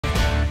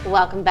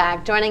Welcome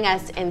back. Joining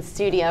us in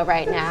studio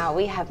right now,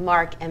 we have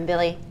Mark and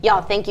Billy.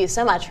 Y'all, thank you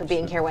so much for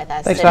being here with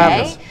us Thanks today. For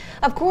having us.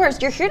 Of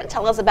course, you're here to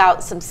tell us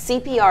about some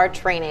CPR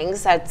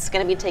trainings that's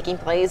going to be taking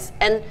place,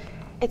 and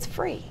it's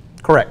free.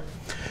 Correct.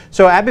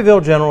 So Abbeville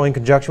General, in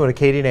conjunction with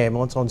Acadian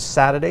Ambulance, on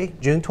Saturday,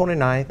 June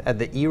 29th at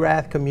the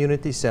Erath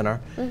Community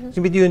Center, is going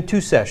to be doing 2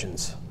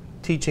 sessions,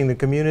 teaching the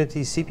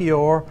community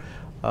CPR,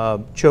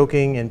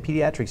 choking, and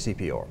pediatric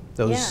CPR.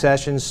 Those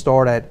sessions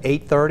start at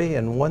 8:30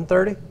 and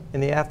 1:30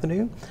 in the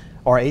afternoon,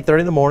 or 8:30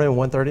 in the morning and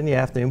 1:30 in the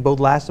afternoon. Both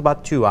last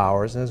about 2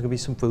 hours, and there's going to be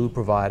some food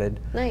provided,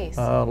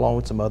 along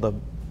with some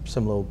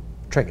little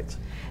trinkets.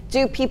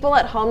 Do people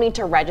at home need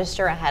to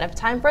register ahead of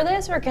time for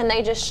this, or can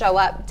they just show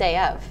up day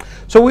of?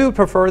 So we would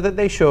prefer that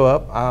they show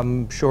up.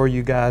 I'm sure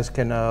you guys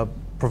can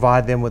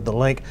provide them with the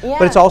link,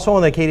 but it's also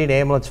on the Acadian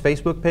Ambulance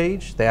Facebook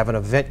page. They have an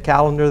event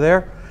calendar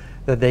there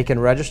that they can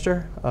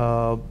register,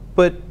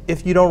 but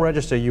if you don't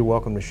register, you're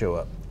welcome to show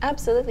up.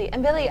 Absolutely.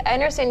 And Billy, I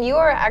understand you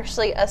are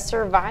actually a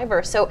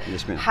survivor, so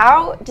yes, ma'am.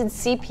 How did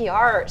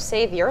CPR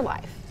save your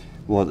life?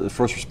 Well, the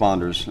first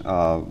responders,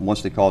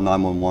 once they called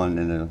 911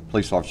 and the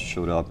police officer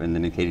showed up and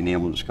then the Acadian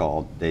ambulance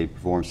called, they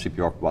performed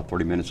CPR for about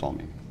 30 minutes on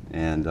me.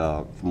 And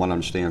from what I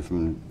understand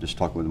from just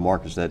talking with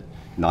Mark is that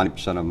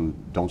 90% of them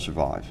don't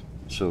survive.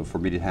 So for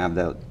me to have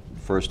that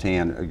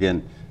firsthand,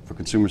 again, for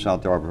consumers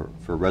out there,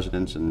 for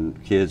residents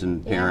and kids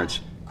and parents,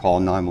 call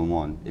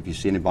 911. If you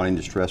see anybody in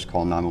distress,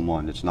 call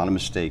 911. It's not a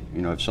mistake.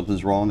 You know, if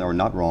something's wrong or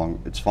not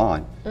wrong, it's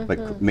fine.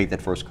 But make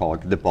that first call,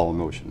 get the ball in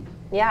motion.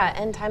 Yeah,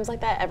 and times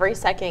like that, every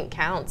second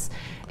counts.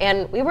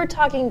 And we were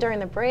talking during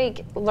the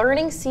break,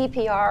 learning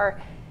CPR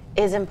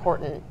is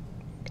important.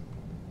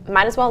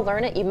 Might as well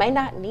learn it. You may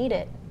not need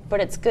it,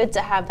 but it's good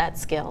to have that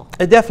skill.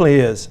 It definitely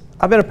is.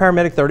 I've been a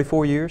paramedic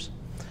 34 years,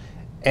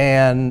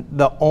 and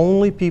the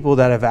only people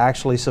that have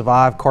actually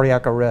survived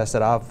cardiac arrest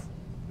that I've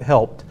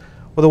helped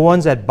were the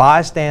ones that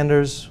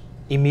bystanders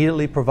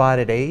immediately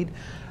provided aid.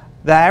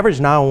 The average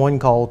 911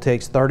 call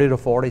takes 30 to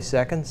 40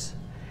 seconds.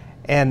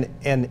 And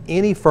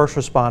any first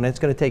responder, it's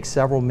going to take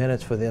several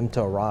minutes for them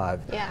to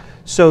arrive.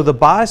 So the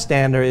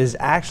bystander is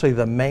actually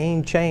the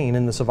main chain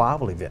in the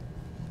survival event.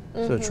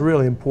 So it's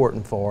really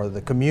important for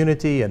the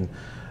community and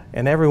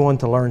everyone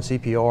to learn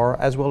CPR,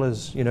 as well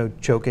as, you know,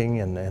 choking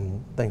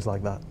and things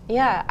like that.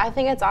 Yeah, I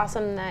think it's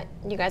awesome that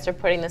you guys are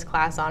putting this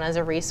class on as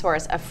a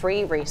resource, a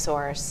free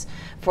resource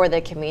for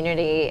the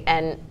community,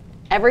 and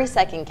every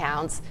second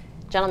counts.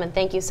 Gentlemen,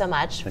 thank you so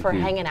much for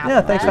hanging out with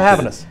us. Thanks for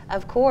having us.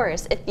 Of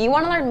course. If you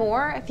want to learn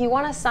more, if you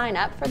want to sign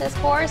up for this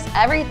course,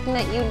 everything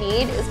that you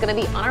need is going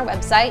to be on our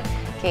website,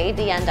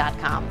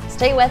 acadian.com.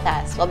 Stay with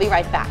us. We'll be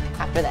right back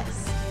after this.